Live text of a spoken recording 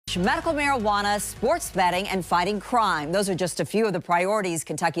Medical marijuana, sports betting, and fighting crime. Those are just a few of the priorities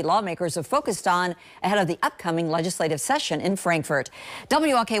Kentucky lawmakers have focused on ahead of the upcoming legislative session in Frankfort.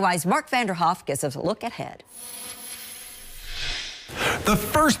 WLKY's Mark Vanderhoff gives us a look ahead. The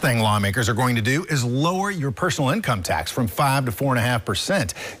first thing lawmakers are going to do is lower your personal income tax from 5 to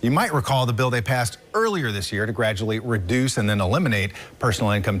 4.5%. You might recall the bill they passed earlier this year to gradually reduce and then eliminate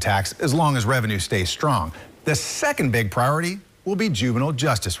personal income tax as long as revenue stays strong. The second big priority will be juvenile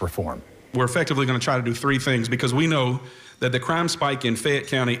justice reform. We're effectively going to try to do three things because we know that the crime spike in Fayette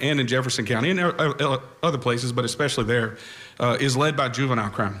County and in Jefferson County and other places, but especially there, is led by juvenile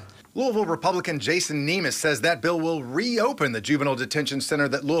crime. Louisville Republican Jason Nemes says that bill will reopen the juvenile detention center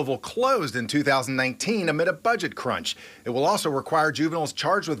that Louisville closed in 2019 amid a budget crunch. It will also require juveniles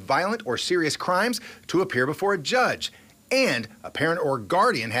charged with violent or serious crimes to appear before a judge, and a parent or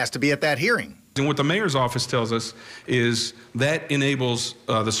guardian has to be at that hearing. And what the mayor's office tells us is that enables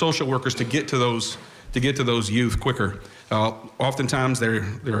the social workers to get to those youth quicker. Oftentimes they're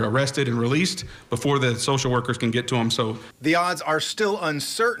arrested and released before the social workers can get to them. So the odds are still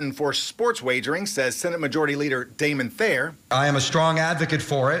uncertain for sports wagering, says Senate Majority Leader Damon Thayer. I am a strong advocate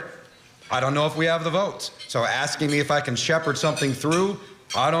for it. I don't know if we have the votes. So asking me if I can shepherd something through,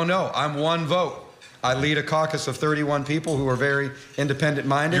 I don't know. I'm one vote. I lead a caucus of 31 people who are very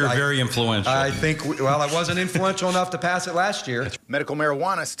independent-minded. You're very influential. I think, well, I wasn't influential enough to pass it last year. Medical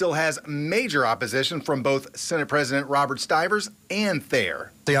marijuana still has major opposition from both Senate President Robert Stivers and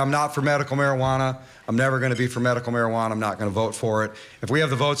Thayer. See, I'm not for medical marijuana. I'm never going to be for medical marijuana. I'm not going to vote for it. If we have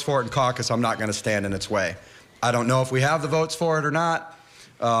the votes for it in caucus, I'm not going to stand in its way. I don't know if we have the votes for it or not.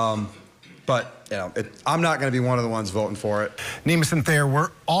 But, you know, I'm not going to be one of the ones voting for it. Nemes and Thayer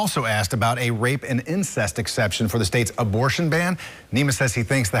were also asked about a rape and incest exception for the state's abortion ban. Nemes says he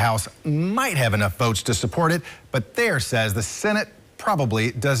thinks the House might have enough votes to support it, but Thayer says the Senate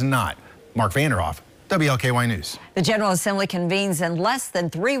probably does not. Mark Vanderhoff, WLKY News. The General Assembly convenes in less than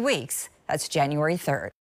 3 weeks. That's January 3rd.